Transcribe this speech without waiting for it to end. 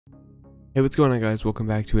Hey, what's going on, guys? Welcome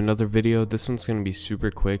back to another video. This one's going to be super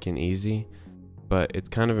quick and easy, but it's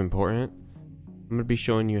kind of important. I'm going to be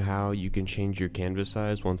showing you how you can change your canvas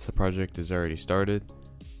size once the project is already started.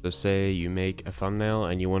 So say you make a thumbnail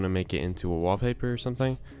and you want to make it into a wallpaper or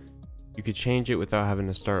something, you could change it without having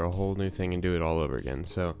to start a whole new thing and do it all over again.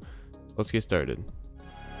 So let's get started.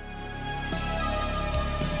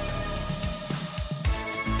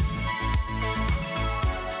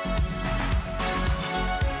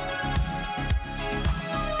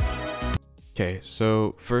 Okay,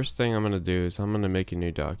 so first thing I'm going to do is I'm going to make a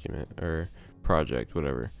new document or project,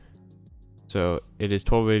 whatever. So it is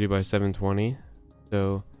 1280 by 720.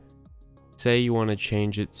 So say you want to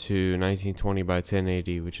change it to 1920 by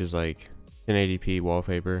 1080, which is like 1080p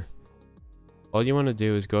wallpaper. All you want to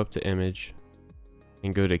do is go up to image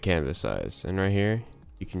and go to canvas size. And right here,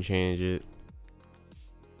 you can change it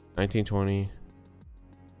 1920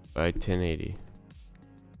 by 1080.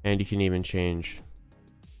 And you can even change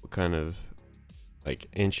what kind of like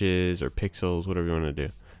inches or pixels, whatever you want to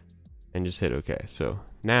do, and just hit OK. So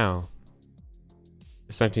now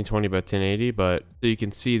it's 1920 by 1080, but so you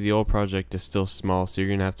can see the old project is still small, so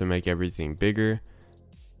you're gonna have to make everything bigger.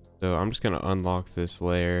 So I'm just gonna unlock this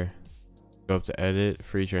layer, go up to edit,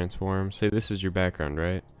 free transform, say this is your background,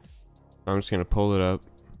 right? I'm just gonna pull it up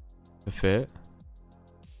to fit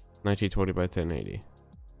 1920 by 1080.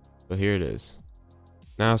 So here it is.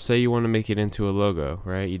 Now say you want to make it into a logo,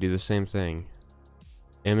 right? You do the same thing.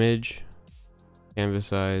 Image, canvas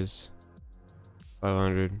size,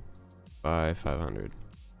 500 by 500.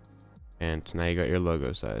 And now you got your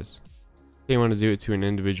logo size. If you want to do it to an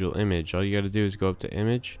individual image, all you got to do is go up to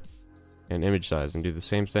image and image size and do the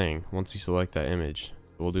same thing once you select that image.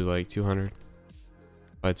 We'll do like 200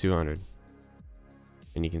 by 200.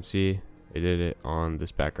 And you can see it did it on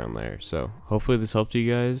this background layer. So hopefully this helped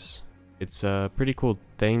you guys. It's a pretty cool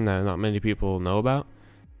thing that not many people know about,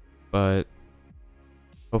 but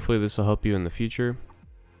hopefully this will help you in the future.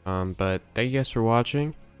 But thank you guys for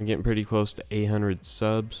watching. I'm getting pretty close to 800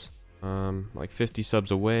 subs, like 50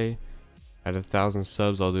 subs away. At 1,000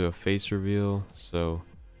 subs, I'll do a face reveal, so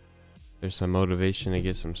there's some motivation to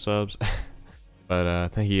get some subs. But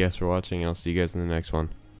thank you guys for watching. I'll see you guys in the next one.